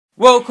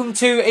Welcome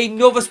to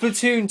another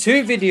Splatoon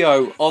 2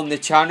 video on the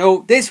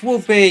channel. This will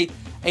be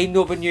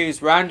another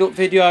news roundup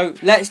video.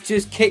 Let's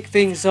just kick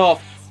things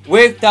off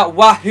with that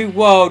Wahoo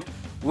World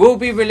will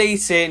be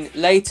releasing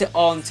later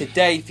on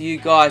today for you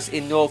guys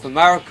in North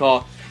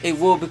America. It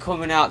will be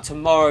coming out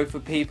tomorrow for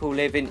people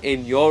living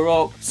in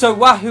Europe. So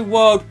Wahoo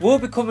World will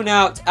be coming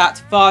out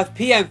at 5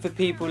 PM for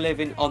people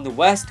living on the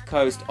west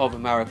coast of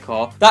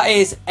America. That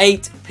is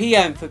 8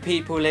 PM for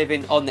people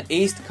living on the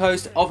east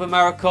coast of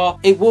America.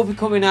 It will be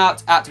coming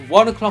out at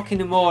 1 o'clock in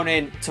the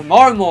morning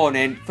tomorrow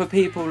morning for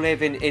people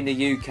living in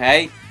the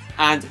UK.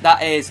 And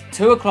that is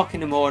 2 o'clock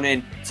in the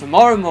morning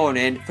tomorrow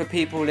morning for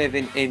people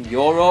living in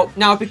Europe.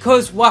 Now,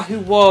 because Wahoo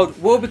World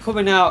will be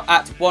coming out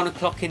at 1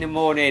 o'clock in the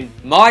morning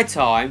my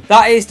time,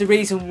 that is the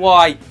reason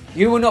why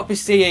you will not be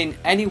seeing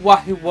any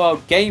Wahoo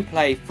World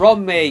gameplay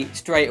from me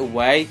straight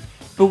away.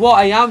 But what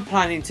I am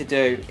planning to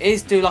do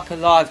is do like a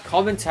live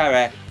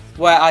commentary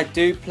where I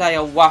do play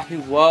on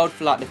Wahoo World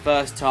for like the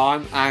first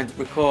time and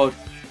record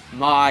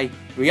my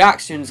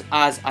reactions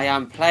as I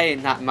am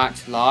playing that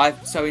match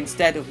live. So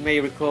instead of me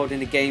recording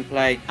the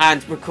gameplay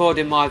and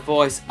recording my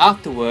voice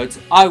afterwards,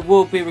 I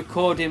will be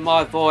recording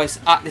my voice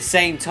at the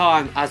same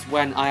time as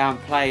when I am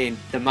playing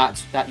the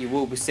match that you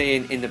will be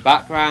seeing in the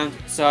background.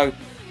 So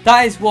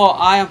that is what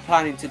I am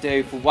planning to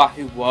do for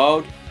Wahoo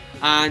World,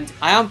 and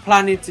I am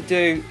planning to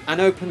do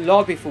an open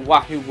lobby for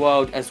Wahoo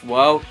World as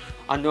well.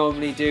 I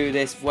normally do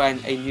this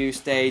when a new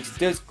stage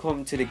does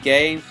come to the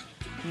game.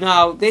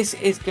 Now, this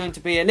is going to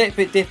be a little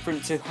bit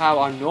different to how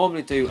I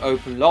normally do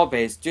open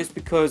lobbies, just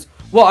because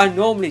what I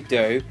normally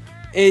do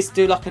is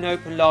do like an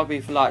open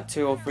lobby for like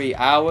 2 or 3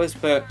 hours,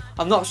 but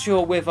I'm not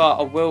sure whether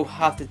I will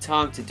have the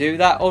time to do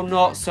that or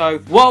not. So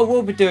what I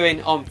will be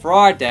doing on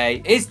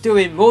Friday is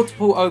doing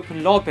multiple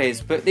open lobbies,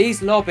 but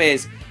these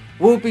lobbies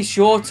will be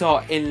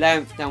shorter in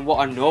length than what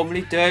I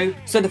normally do.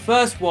 So the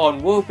first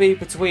one will be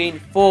between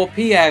 4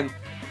 PM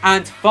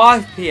and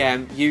 5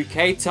 PM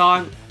UK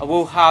time. I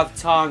will have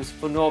times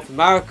for North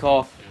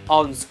America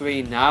on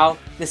screen now.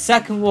 The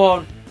second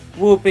one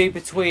will be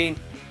between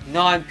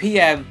 9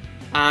 PM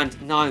and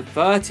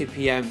 9:30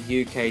 PM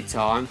UK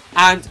time,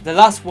 and the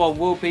last one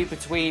will be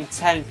between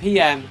 10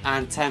 PM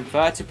and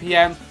 10:30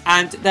 PM.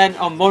 And then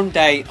on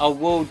Monday I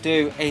will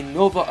do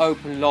another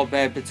open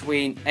lobby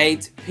between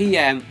 8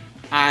 PM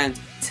and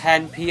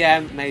 10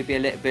 PM, maybe a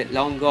little bit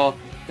longer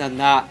than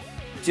that,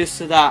 just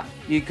so that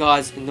you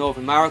guys in North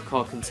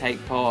America can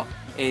take part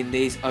in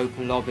these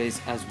open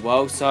lobbies as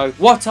well. So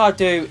what I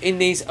do in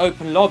these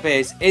open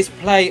lobbies is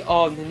play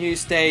on the new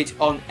stage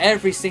on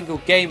every single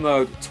game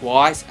mode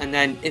twice, and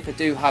then if I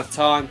do have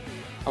time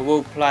I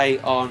will play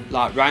on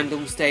like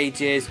random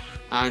stages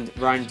and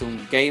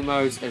random game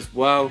modes as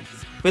well.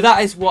 But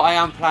that is what I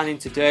am planning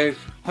to do.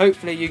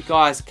 Hopefully you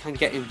guys can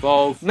get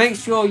involved. Make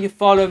sure you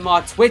follow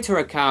my Twitter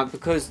account,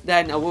 because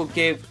then I will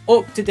give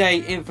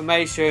up-to-date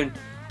information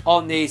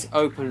on these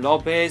open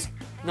lobbies.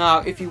 Now,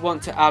 if you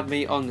want to add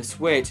me on the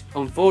Switch,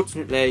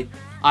 unfortunately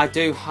I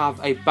do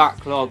have a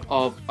backlog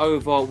of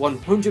over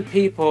 100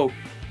 people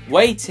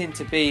waiting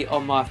to be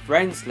on my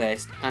friends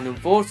list, and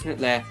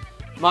unfortunately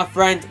my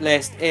friend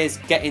list is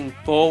getting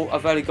full.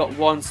 I've only got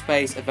one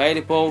space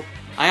available.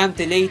 I am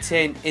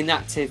deleting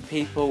inactive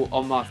people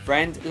on my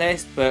friend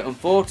list, but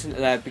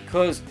unfortunately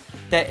because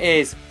there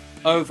is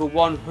over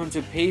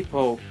 100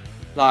 people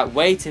like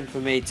waiting for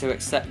me to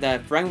accept their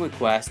friend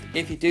request,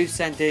 if you do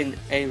send in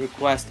a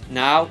request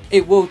now,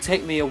 it will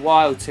take me a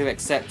while to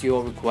accept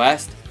your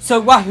request. So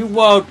Wahoo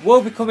World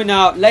will be coming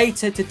out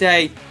later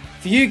today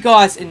for you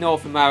guys in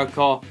North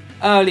America,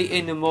 early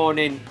in the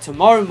morning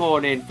tomorrow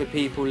morning for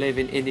people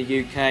living in the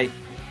UK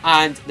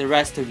and the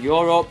rest of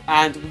Europe.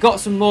 And we've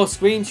got some more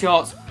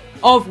screenshots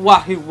of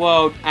Wahoo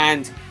World,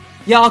 and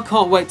yeah, I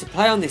can't wait to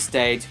play on this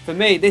stage. For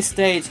me, this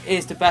stage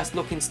is the best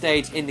looking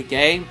stage in the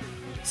game.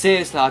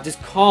 Seriously, I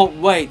just can't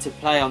wait to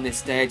play on this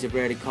stage. I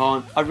really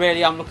can't. I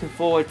really am looking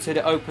forward to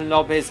the open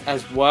lobbies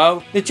as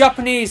well. The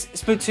Japanese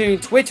Splatoon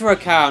Twitter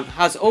account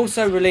has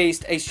also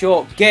released a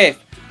short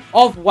GIF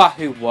of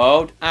Wahoo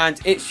World,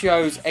 and it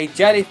shows a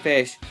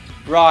jellyfish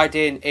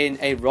riding in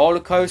a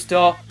roller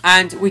coaster,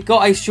 and we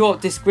got a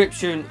short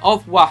description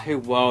of Wahoo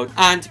World,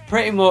 and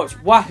pretty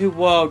much Wahoo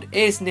World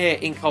is near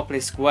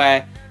Inkoming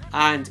Square,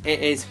 and it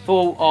is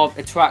full of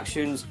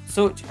attractions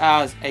such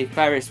as a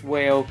Ferris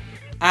wheel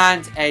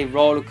and a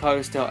roller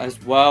coaster as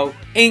well.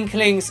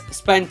 Inklings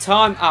spend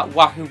time at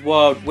Wahoo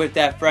World with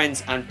their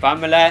friends and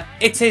family.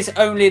 It is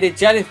only the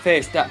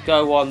jellyfish that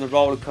go on the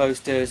roller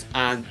coasters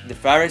and the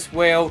Ferris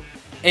wheel.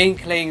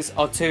 Inklings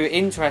are too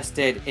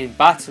interested in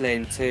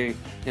battling to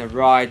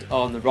ride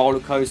on the roller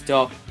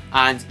coaster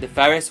and the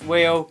Ferris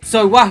wheel.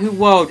 So Wahoo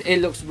World, it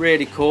looks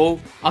really cool.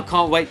 I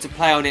can't wait to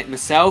play on it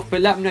myself,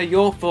 but let me know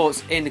your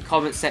thoughts in the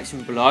comment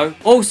section below.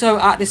 Also,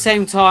 at the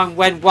same time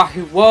when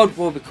Wahoo World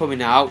will be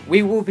coming out,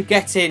 we will be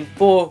getting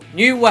 4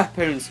 new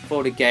weapons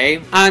for the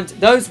game, and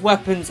those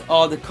weapons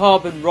are the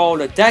Carbon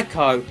Roller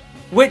Deco,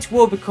 which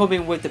will be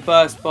coming with the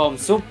Burst Bomb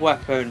sub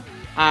weapon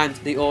and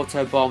the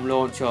Auto Bomb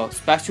Launcher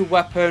special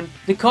weapon.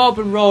 The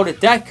Carbon Roller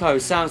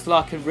Deco sounds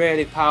like a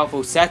really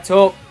powerful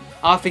setup.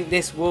 I think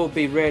this will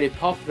be really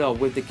popular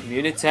with the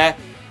community.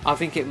 I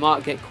think it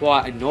might get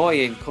quite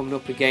annoying coming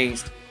up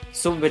against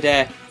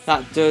somebody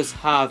that does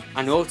have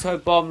an auto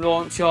bomb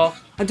launcher.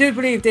 I do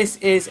believe this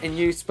is a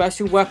new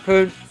special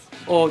weapon,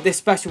 or this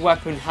special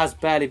weapon has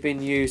barely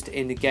been used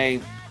in the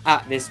game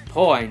at this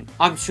point.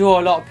 I'm sure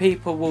a lot of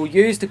people will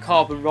use the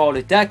carbon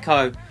roller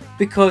deco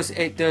because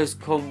it does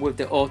come with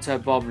the auto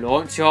bomb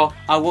launcher.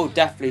 I will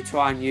definitely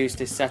try and use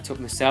this setup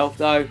myself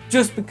though,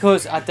 just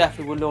because I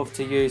definitely would love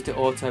to use the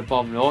auto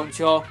bomb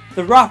launcher.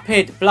 The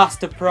Rapid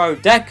Blaster Pro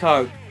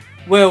deco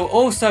will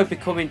also be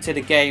coming to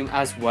the game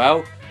as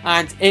well,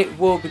 and it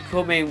will be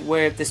coming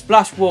with the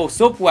Splash Wall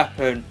sub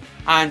weapon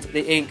and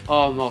the Ink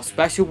Armor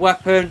special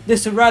weapon. The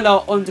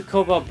Sorella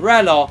Undercover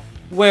Umbrella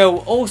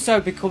will also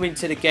be coming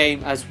to the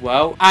game as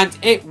well, and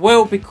it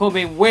will be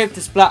coming with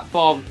the Splat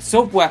Bomb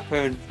sub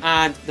weapon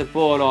and the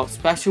Baller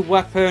special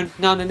weapon.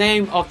 Now the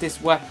name of this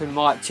weapon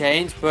might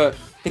change, but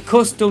the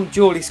custom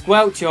Jewelry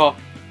Squelcher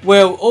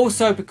will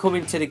also be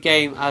coming to the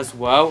game as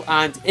well,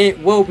 and it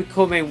will be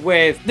coming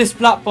with the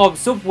Splat Bomb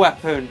sub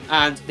weapon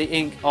and the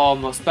Ink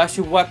Armor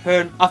special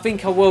weapon. I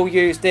think I will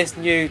use this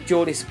new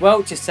Jewelry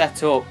Squelcher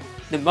setup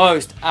the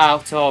most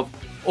out of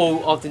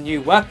all of the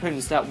new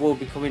weapons that will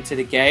be coming to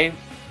the game.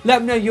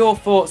 Let me know your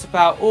thoughts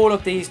about all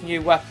of these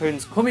new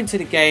weapons coming to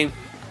the game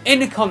in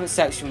the comment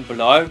section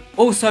below.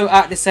 Also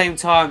at the same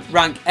time,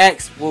 Rank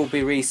X will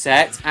be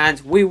reset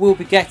and we will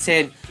be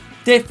getting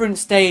different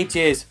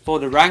stages for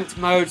the ranked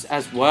modes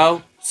as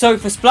well. So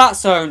for Splat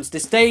Zones, the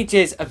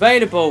stages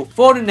available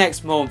for the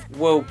next month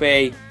will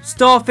be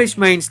Starfish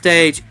Main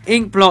Stage,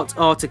 Inkblot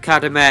Art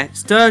Academy,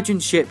 Sturgeon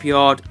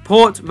Shipyard,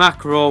 Port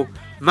Mackerel,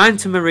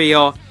 Manta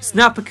Maria,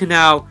 Snapper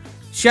Canal,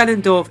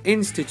 Shellendorf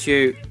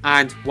Institute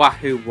and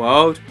Wahoo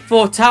World.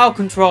 For Tower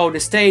Control, the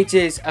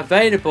stages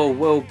available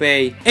will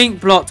be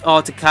Inkblot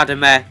Art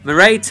Academy,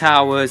 Murray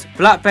Towers,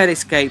 Blackbelly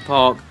Skate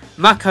Park,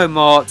 Mako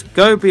Mart,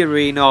 Gobi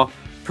Arena,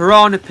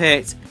 Piranha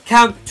Pit,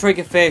 Camp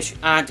Triggerfish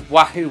and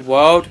Wahoo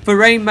World. For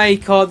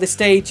Rainmaker, the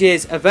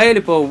stages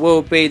available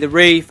will be The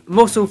Reef,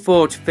 Muscle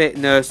Forge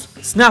Fitness,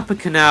 Snapper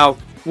Canal,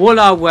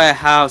 Woolar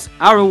Warehouse,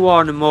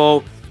 Arowana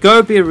Mall,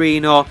 Gobi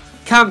Arena,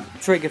 Camp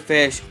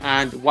Triggerfish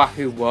and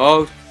Wahoo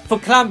World. For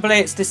Clan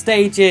Blitz, the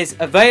stages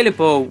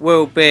available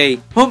will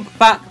be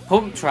Humpback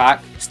Pump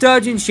Track,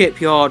 Sturgeon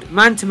Shipyard,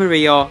 Manta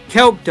Maria,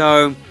 Kelp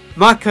Dome,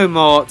 Mako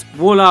Mart,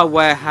 Woolar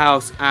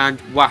Warehouse and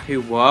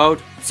Wahoo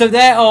World. So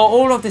there are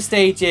all of the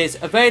stages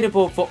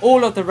available for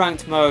all of the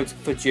ranked modes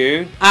for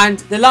June. And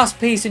the last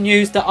piece of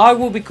news that I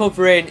will be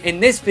covering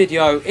in this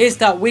video is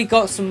that we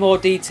got some more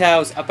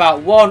details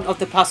about one of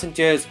the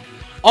passengers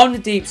on the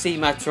Deep Sea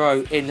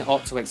Metro in the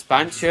Octo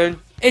expansion.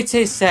 It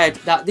is said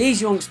that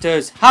these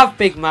youngsters have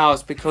big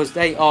mouths because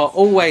they are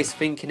always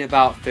thinking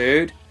about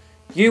food.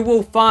 You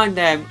will find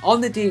them on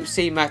the Deep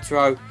Sea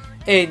Metro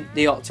in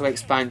the Octo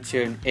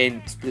expansion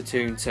in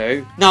Splatoon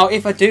 2. Now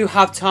if I do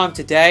have time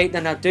today,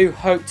 then I do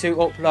hope to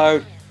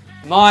upload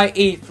my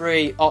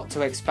E3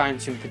 Octo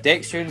expansion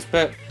predictions,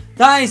 but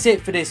that is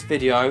it for this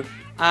video.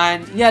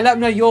 And yeah, let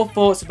me know your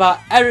thoughts about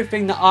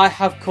everything that I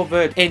have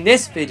covered in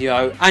this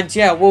video, and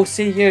yeah, we'll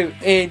see you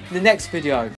in the next video.